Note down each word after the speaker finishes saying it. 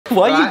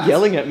Why are you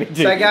yelling at me, dude?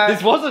 So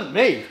this wasn't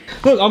me.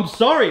 Look, I'm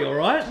sorry,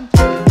 alright?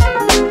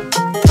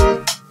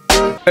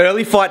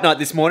 Early fight night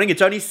this morning.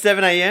 It's only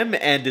 7 AM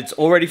and it's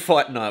already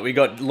fight night. We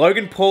got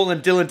Logan Paul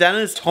and Dylan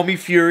Dennis, Tommy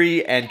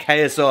Fury and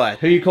KSI.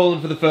 Who are you calling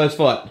for the first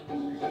fight?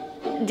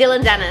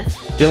 Dylan Dennis.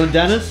 Dylan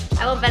Dennis?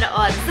 I want better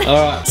odds.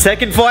 Alright.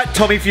 Second fight,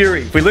 Tommy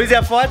Fury. If we lose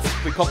our fights,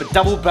 we cop a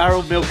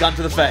double-barrel milk gun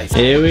to the face.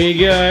 Here we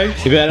go.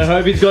 You better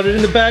hope he's got it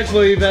in the bag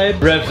for you,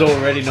 babe. Rev's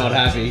already not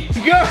happy.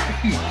 Go!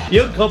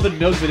 You're copping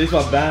milk for this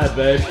one bad,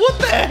 babe. What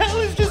the hell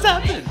has just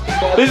happened?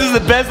 This is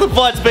the best the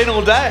fight's been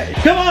all day.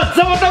 Come on,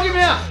 someone knock him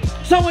out.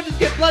 Someone just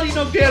get bloody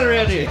knocked out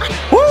around here.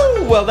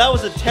 Woo! Well, that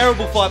was a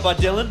terrible fight by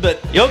Dylan,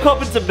 but you're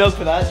copping some milk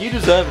for that. You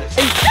deserve it.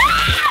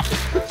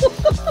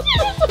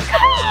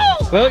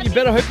 Well, you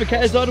better hope for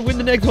KSI to win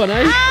the next one,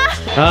 eh?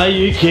 Are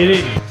you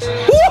kidding? I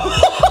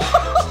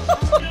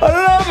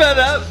don't know about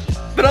that,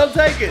 but I'll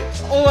take it.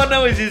 All I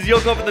know is you're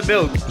copping the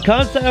milk.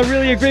 Can't say I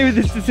really agree with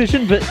this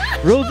decision, but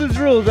rules is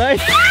rules, eh?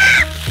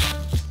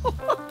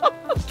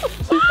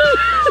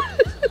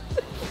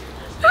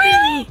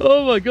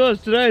 Oh my gosh,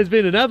 today has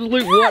been an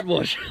absolute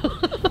whitewash.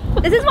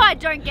 This is why I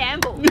don't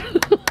gamble.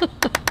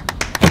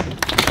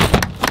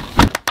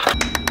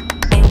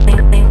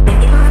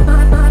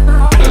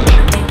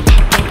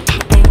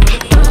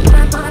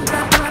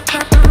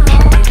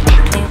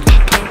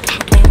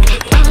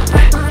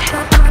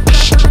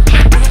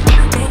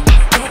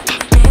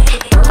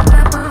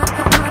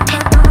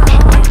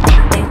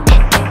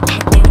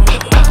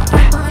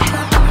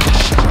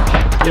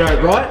 You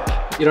don't write,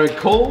 you don't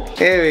call.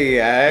 Here we go.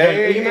 You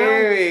don't email.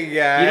 Here we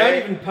go. You don't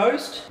even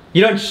post.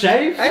 You don't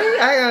shave.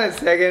 Hang on a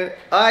second.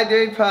 I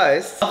do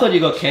post. I thought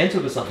you got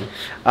cancelled or something.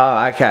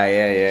 Oh,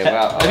 okay, yeah.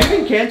 Well, have you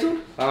been cancelled?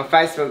 On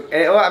Facebook.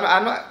 Well,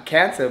 I'm not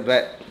cancelled,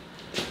 but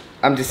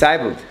I'm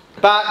disabled.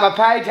 But my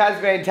page has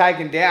been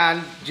taken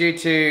down due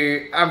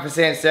to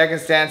unforeseen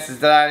circumstances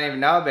that I don't even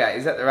know about.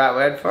 Is that the right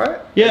word for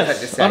it?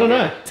 Yes. I don't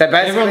know. So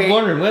basically, everyone's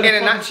wondering where in a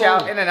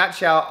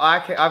nutshell,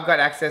 I've got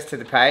access to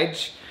the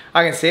page.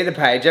 I can see the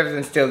page,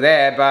 everything's still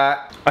there,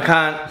 but I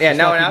can't. Yeah,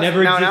 no one else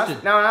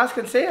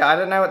can see it. I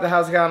don't know what the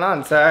hell's going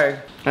on, so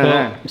I don't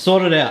know.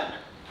 Sort it out.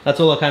 That's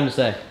all I came to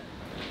say.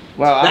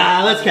 Well,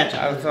 let's catch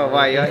up. I thought,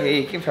 while you're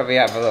here, you can probably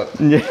have a look.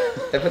 Yeah.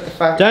 They put the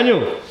fuck.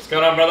 Daniel. What's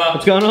going on, brother?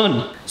 What's going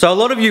on? So a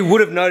lot of you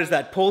would have noticed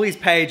that Paulie's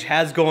page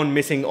has gone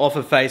missing off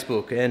of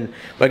Facebook, and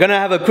we're gonna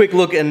have a quick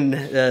look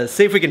and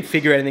see if we can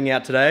figure anything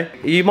out today.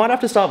 You might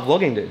have to start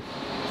vlogging, dude.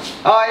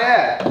 Oh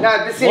yeah,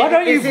 no. But see, why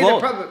don't you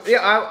vlog? The problem.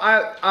 Yeah,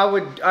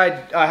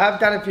 I have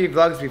done a few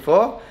vlogs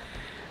before,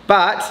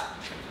 but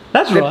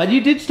that's right. You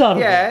did start.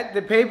 Yeah,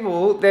 the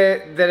people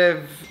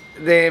the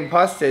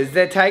imposters,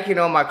 they're taking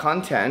all my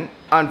content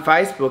on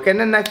Facebook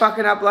and then they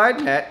fucking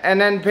uploading it, and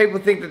then people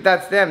think that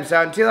that's them. So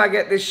until I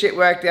get this shit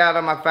worked out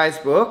on my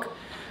Facebook,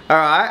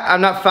 alright,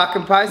 I'm not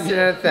fucking posting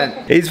anything.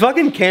 He's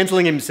fucking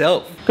cancelling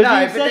himself. No,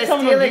 but they're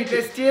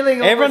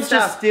stealing all Everyone's my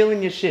stuff. just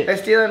stealing your shit. They're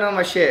stealing all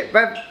my shit.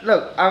 But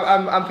look,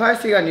 I'm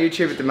posting on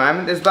YouTube at the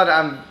moment. There's a lot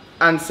of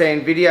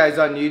unseen videos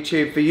on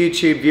YouTube for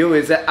YouTube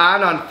viewers that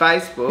aren't on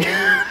Facebook.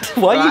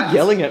 Why are you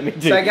yelling at me,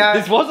 dude? So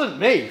this wasn't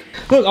me.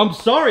 Look, I'm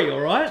sorry,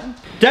 alright?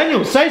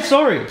 Daniel, say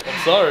sorry.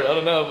 I'm sorry, I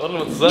don't know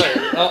what to say.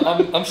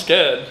 I'm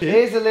scared.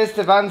 Here's a list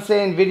of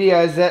unseen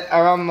videos that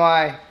are on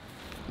my...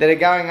 that are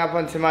going up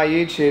onto my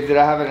YouTube that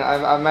I haven't.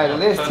 I've made a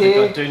list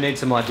here. I do need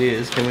some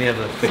ideas. Can we have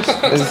a fix?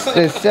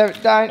 There's seven.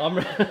 Don't.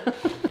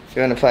 If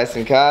you want to play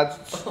some cards.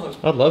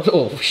 I'd love to.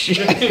 Oh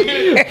shit!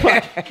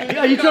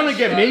 Are you trying to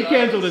get me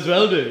cancelled as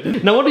well,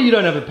 dude? No wonder you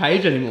don't have a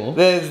page anymore.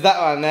 There's that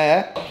one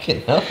there.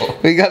 Fucking hell.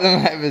 We got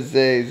them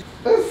overseas.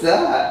 What's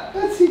that?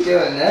 What's he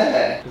doing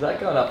there? Is that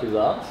going up his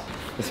ass?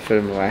 Let's put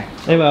him away.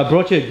 Anyway, I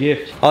brought you a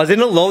gift. I was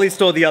in a lolly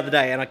store the other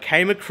day and I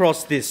came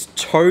across this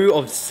Toe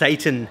of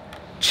Satan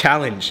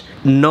challenge.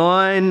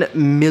 9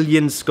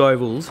 million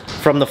Scovilles.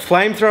 From the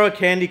flamethrower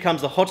candy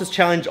comes the hottest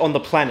challenge on the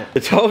planet. The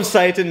Toe of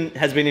Satan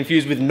has been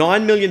infused with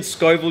 9 million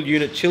Scoville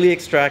unit chili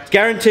extract,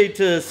 guaranteed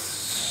to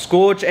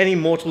scorch any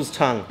mortal's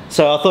tongue.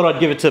 So I thought I'd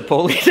give it to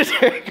Paulie to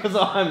do because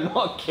I'm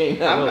not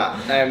keen. I'm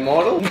not no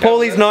mortal.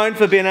 Paulie's known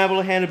for being able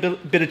to handle a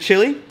bit of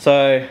chili,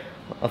 so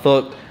I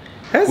thought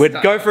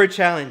we'd go for a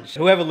challenge.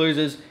 Whoever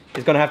loses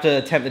is going to have to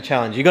attempt the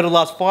challenge. You got to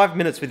last 5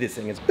 minutes with this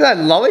thing. Look at that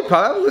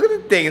lollipop. Look at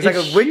the thing. It's like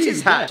a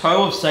witch's hat.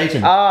 Toe of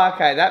Satan. Oh,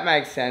 okay. That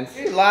makes sense.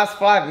 Last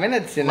 5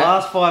 minutes in it.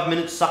 Last 5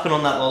 minutes sucking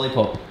on that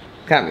lollipop.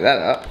 Can't be that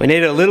up. We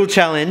need a little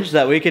challenge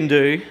that we can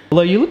do.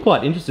 Although you look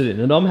quite interested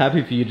in it, I'm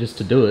happy for you just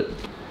to do it.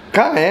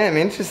 I am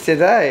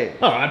interested, eh?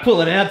 Alright,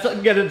 pull it out,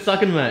 get it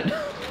sucking, mate.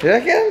 You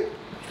reckon?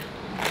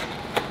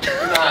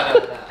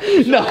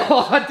 No,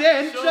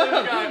 Dan, shut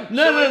up.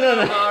 No.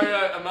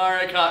 A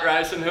Mario Kart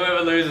race and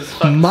whoever loses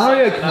fucking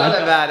Mario Kart?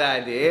 Not a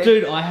bad idea.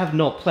 Dude, I have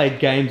not played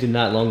games in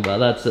that long, but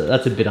that's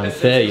a bit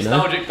unfair, it's you know?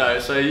 nostalgic though,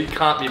 so you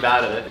can't be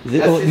bad at it. Is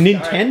it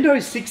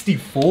Nintendo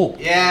 64?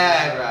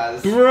 Yeah,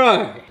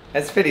 Bro.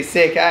 That's pretty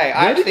sick, eh?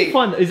 Where did you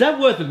find that? Is that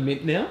worth a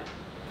mint now?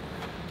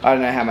 I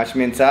don't know how much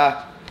mints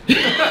are.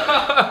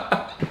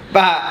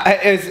 But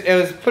it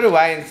was put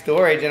away in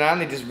storage and I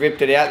only just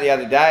ripped it out the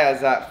other day. I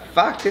was like,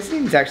 fuck, this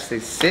thing's actually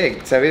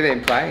sick. So we've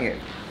been playing it.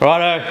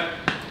 Righto.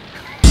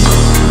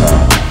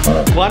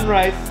 One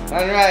race.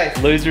 One race.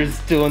 Loser is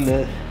doing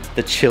the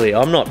chili.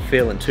 I'm not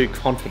feeling too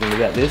confident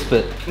about this,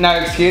 but... No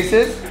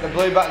excuses. The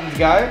blue buttons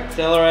go.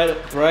 Accelerate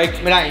it, brake.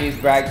 We don't use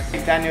brakes.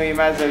 Daniel, you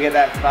might as well get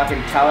that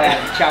fucking toe out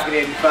and chuck it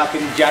in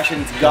fucking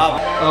Jashan's gob.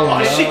 Oh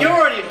no. Shit, you're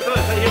already in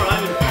first. Here I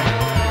am.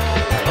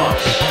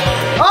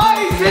 Oh,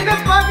 he's hit the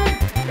fucking...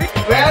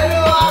 Round to the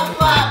last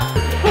lap.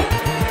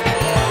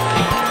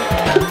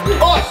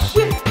 Oh,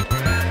 shit.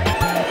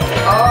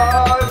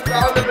 Oh,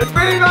 it's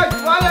pretty much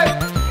won it.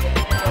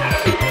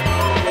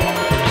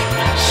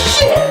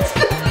 Shit.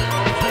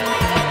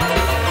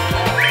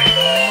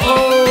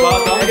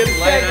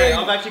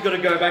 I've actually got to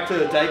go back to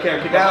the daycare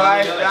and pick up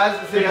my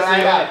guys. See you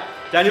later.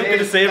 Daniel, good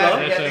to see you,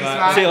 brother.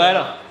 See you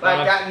later.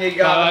 Like that and you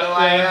go on the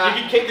way out.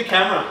 You can keep the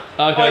camera.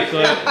 Okay, so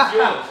it's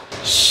yours.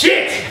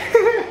 Shit!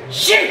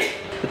 Shit!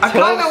 I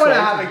kind of want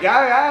to have a go,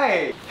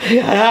 eh?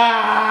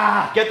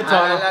 Get the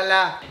timer.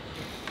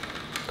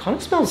 Kind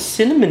of smells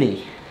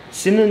cinnamony.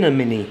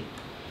 Cinnamony.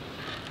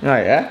 Oh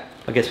yeah?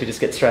 I guess we just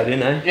get straight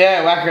in, eh?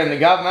 Yeah, whack her in the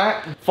gob,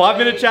 mate.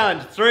 5-minute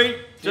challenge. 3,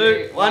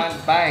 2,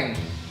 1. Bang.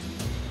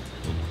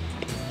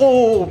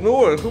 Oh,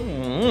 no.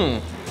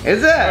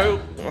 Is it?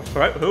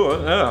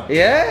 Yeah.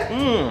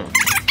 Yeah?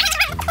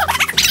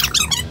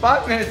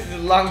 5 minutes is a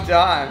long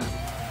time.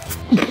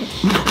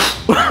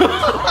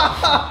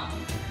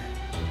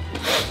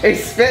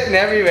 He's spitting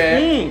everywhere.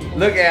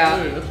 Look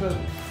out.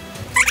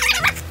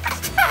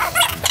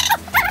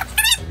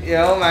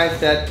 You're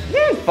almost at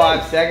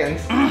 5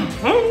 seconds.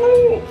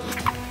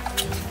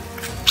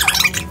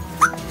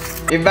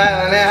 You're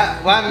bailing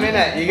out. 1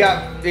 minute. You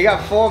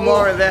got 4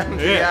 more of them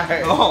to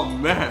go. Oh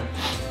man.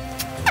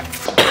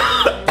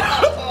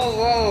 Oh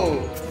whoa.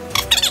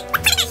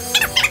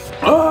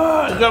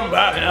 Oh, it's coming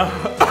back now.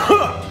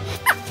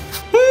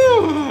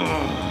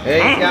 Yeah,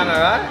 you going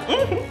alright?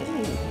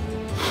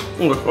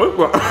 You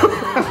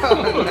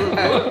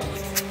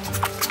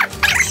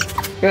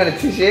want a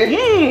tissue?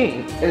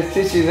 There's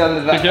tissues on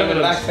the back of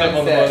the back step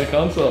on the bloody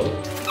console.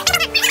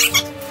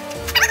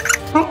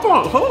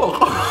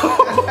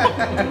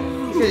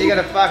 Because you got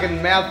a fucking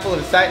mouthful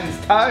of Satan's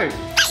toe.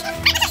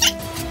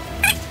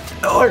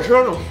 Oh, I'm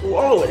trying to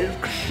swallow it.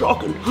 It's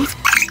shocking.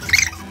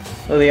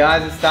 Well, the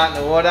eyes are starting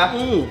to water.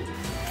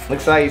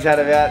 Looks like he's had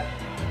about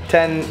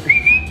 10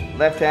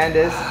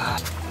 left-handers.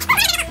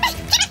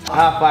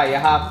 Halfway, you're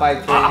halfway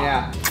through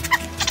now.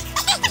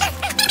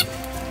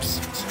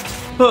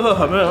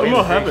 Oh man, I'm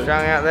not happy.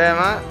 Strung out there,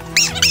 mate.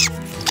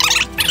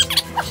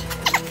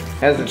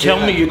 How's it Tell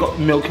me you got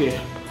milk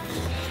here.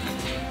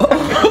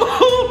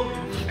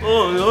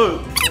 Oh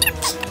no.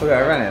 Look,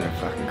 I ran out of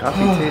fucking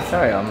coffee too.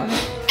 Sorry, old mate.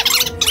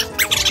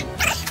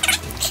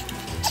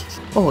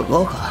 Oh,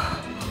 look.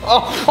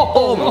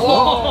 Oh,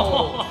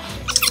 whoa.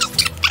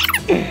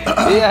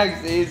 He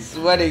actually is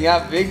sweating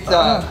up big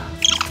time.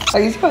 Oh,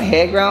 he's got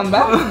hair growing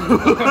back.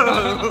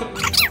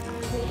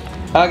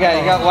 Okay,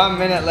 you got 1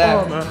 minute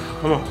left. Oh, man.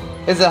 Come on.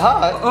 Is it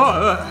hot?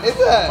 Oh, Is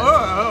it?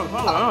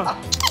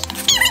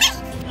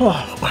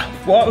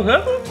 What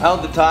happened?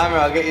 Hold the timer,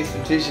 I'll get you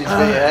some tissues for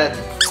your head.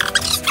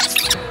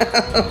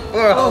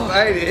 Poor old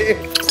lady.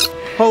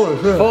 Holy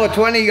shit.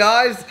 420,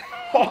 guys.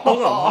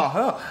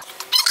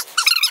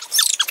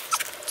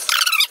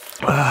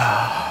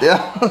 Yeah.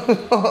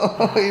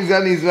 He's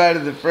on his way to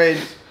the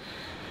fridge.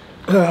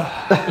 He's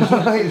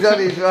on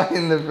his way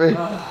in the fridge.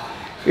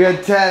 We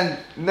got 10,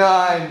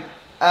 9,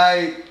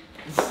 8,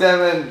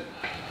 7,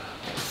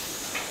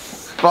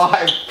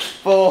 5,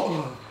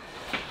 4,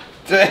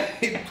 3,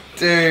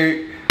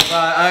 2,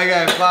 1.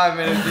 Okay, 5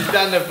 minutes. He's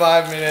done the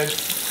 5 minutes.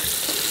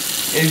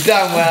 He's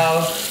done well.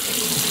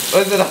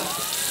 Was it hot?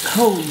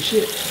 Holy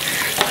shit.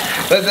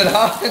 Was it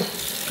hot?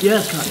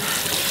 Yes, cunt.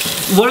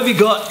 What have you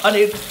got? Do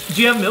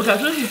you have milk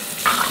actually?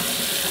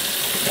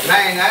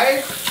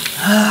 Mayonnaise?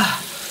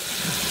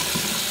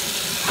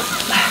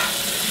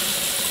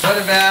 What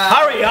about...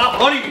 Hurry up,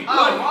 what are you doing? Oh,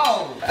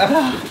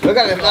 whoa. Look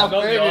at enough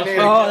food in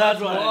here. Oh, that's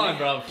right,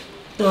 bro.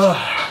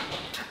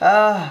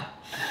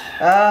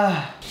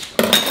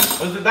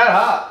 Was it that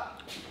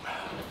hot?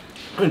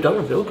 It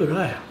doesn't feel good,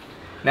 eh?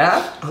 No? I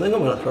think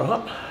I'm gonna throw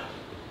up.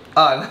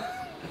 Oh, no.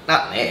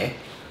 Not there.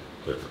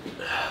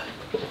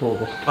 Oh,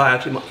 I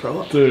actually might throw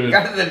up. Dude, Go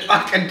to the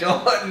fucking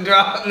toilet and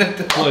draw on the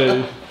door.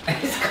 please.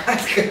 This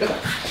guy's good.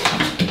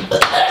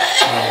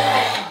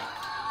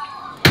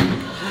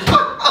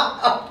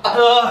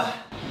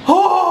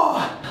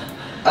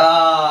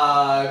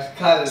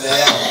 Cut it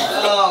out.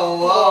 Oh,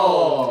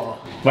 whoa.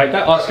 Wait,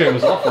 that ice cream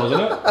was off,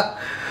 wasn't it?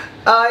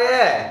 Oh,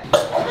 yeah.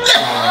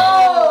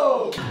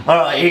 Oh!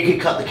 Alright, you can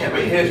cut the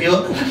camera here if you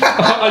want.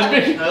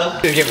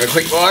 Just give it a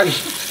quick one.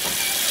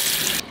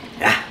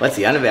 Ah, what's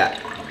he on about?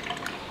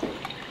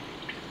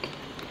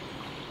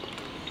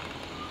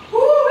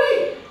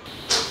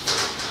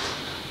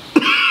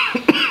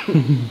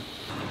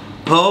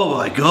 Oh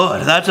my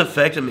god, that's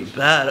affecting me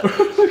bad.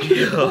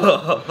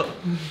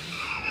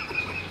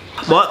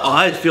 My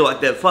eyes feel like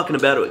they're fucking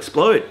about to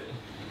explode.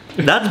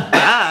 That's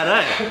bad,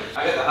 eh?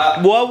 I got the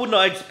hot. Why wouldn't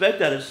I expect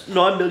that? It's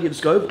 9 million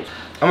Scoville.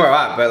 I'm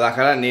alright, but like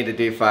I don't need to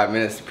do 5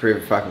 minutes to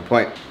prove a fucking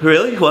point.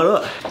 Really? Why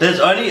not? There's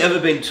only ever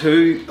been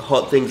 2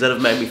 hot things that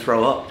have made me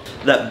throw up.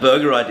 That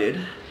burger I did,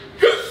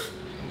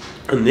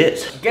 and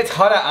this. It gets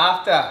hotter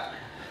after.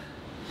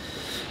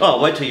 Oh,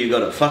 wait till you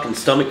got a fucking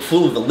stomach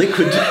full of the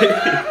liquid, dude.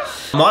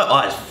 My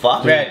eyes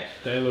fucking. Red.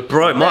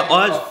 Bro, my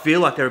eyes feel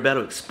like they're about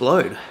to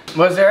explode.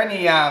 Was there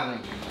any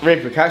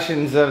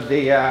repercussions of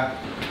the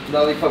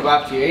lollipop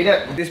after you eat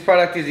it? This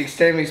product is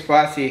extremely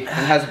spicy and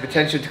has the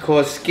potential to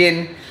cause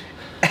skin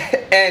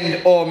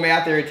and or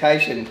mouth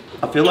irritation.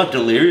 I feel like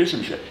delirious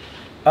and shit.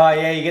 Oh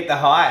yeah, you get the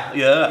high.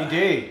 Yeah. You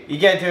do. You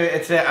get to,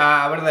 it's a,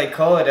 what do they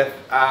call it?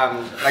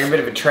 Like a bit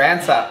of a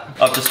trancer.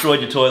 I've destroyed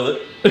your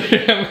toilet.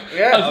 Yeah.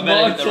 I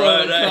better hit the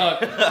road, eh?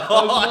 That's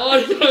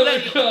my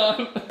toilet cup.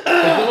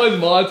 It's always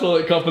my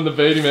toilet cup in the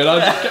beating, man.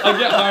 I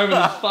get home and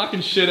there's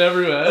fucking shit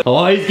everywhere.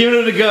 Oh, he's giving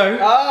it a go.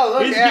 Oh,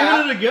 look He's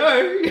out. giving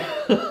it a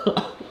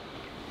go.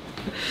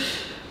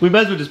 We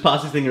may as well just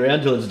pass this thing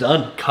around till it's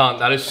done. Cunt,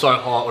 that is so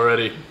hot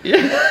already.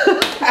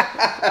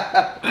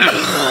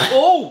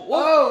 Oh!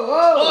 Whoa,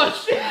 whoa. Oh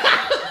shit!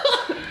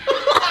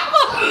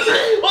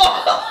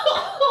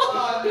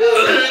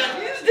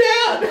 He's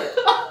down!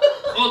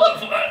 What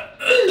the fuck?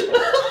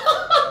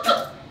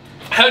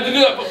 How'd you do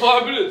that for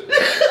 5 minutes?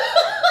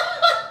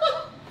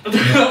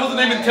 That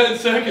wasn't even 10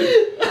 seconds.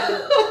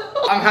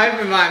 I'm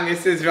hoping my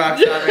missus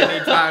rocks up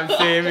anytime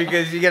soon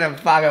because you're gonna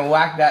fucking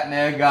whack that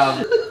nerve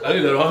gum. I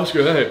need that ice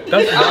cream, hey.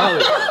 That's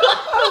gnarly.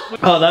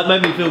 Oh, that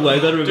made me feel way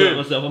better about Dude,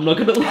 myself. I'm not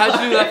gonna lie. How'd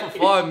you do that for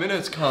 5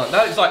 minutes, cunt?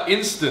 That is like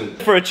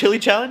instant. For a chili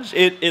challenge,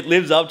 it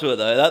lives up to it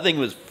though. That thing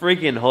was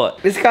freaking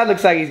hot. This guy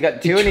looks like he's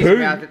got 2 in his True.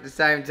 mouth at the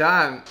same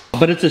time.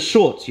 But it's a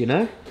shorts, you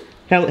know?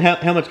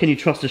 How much can you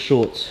trust a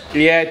shorts?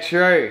 Yeah,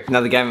 true.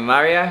 Another game of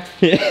Mario?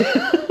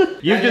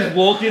 You've just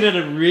walked in at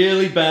a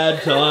really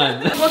bad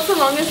time. What's the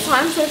longest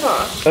time so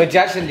far? Well,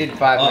 Jashan did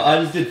 5 minutes.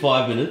 I just did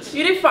 5 minutes.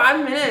 You did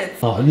 5 minutes.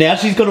 Oh, now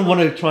she's gonna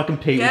want to try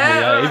compete Yeah, with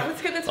me, alright, eh?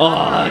 let's get the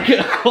timer.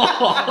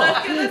 Oh,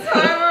 Let's get the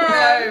timer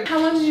on. How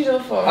long did you do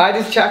it for? I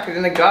just chucked it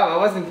in the glove. I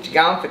wasn't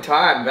going for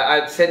time, but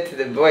I said to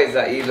the boys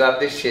that you love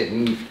this shit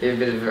and do a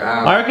bit of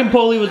I reckon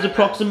Paulie was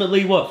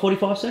approximately, what,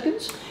 45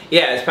 seconds?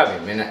 yeah, it's probably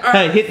a minute.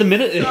 Hey, hit the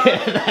minute. Yeah,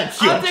 that's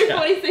your I'll do chat.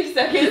 46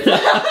 seconds.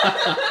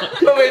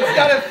 But it's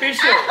not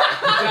official.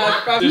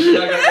 This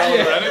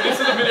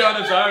is a video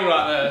on its own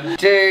right there.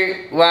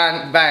 2,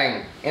 1,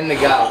 bang. In the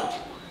gullet.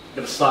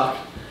 Get stuck.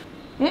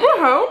 What the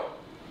hell?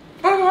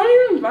 I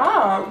can't even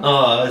bad.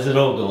 Oh, is it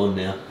all gone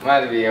now?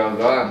 Might be all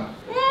gone.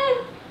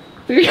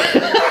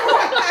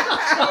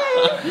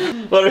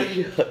 What are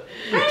you got?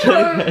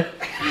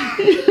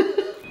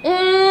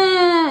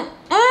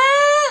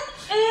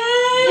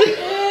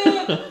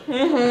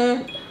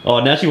 Oh,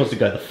 now she wants to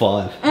go the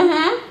 5.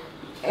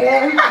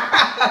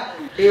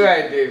 You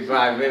won't do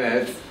 5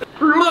 minutes.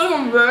 Look,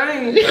 I'm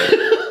burning.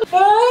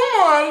 Oh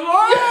my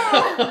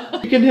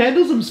god. You can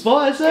handle some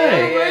spice, eh?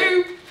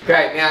 Yeah.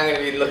 Great, now I'm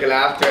going to be looking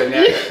after her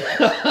now.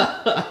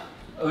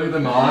 Look at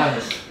them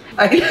eyes.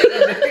 5 minutes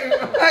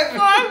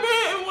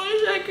and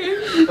 1 second.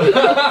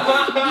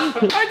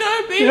 I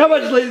don't be. How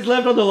much is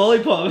left on the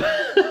lollipop?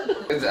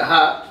 Is it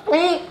hot?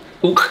 Oh!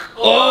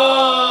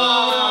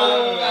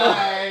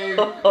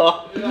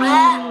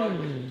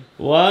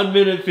 1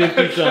 minute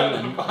 50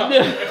 something.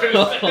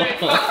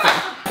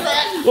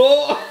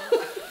 Oh!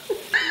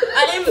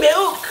 I need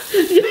milk.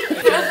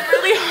 It was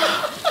really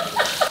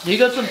hot. You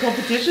got some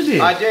competition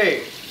here. I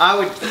do. I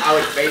would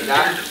beat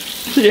that.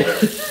 Yeah.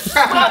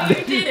 Well,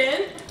 you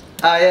didn't.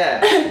 Oh yeah.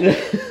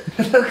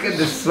 Look at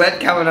the sweat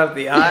coming off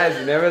the eyes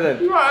and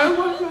everything. Right,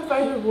 what's my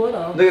favorite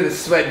water? Look at the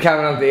sweat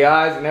coming off the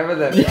eyes and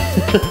everything.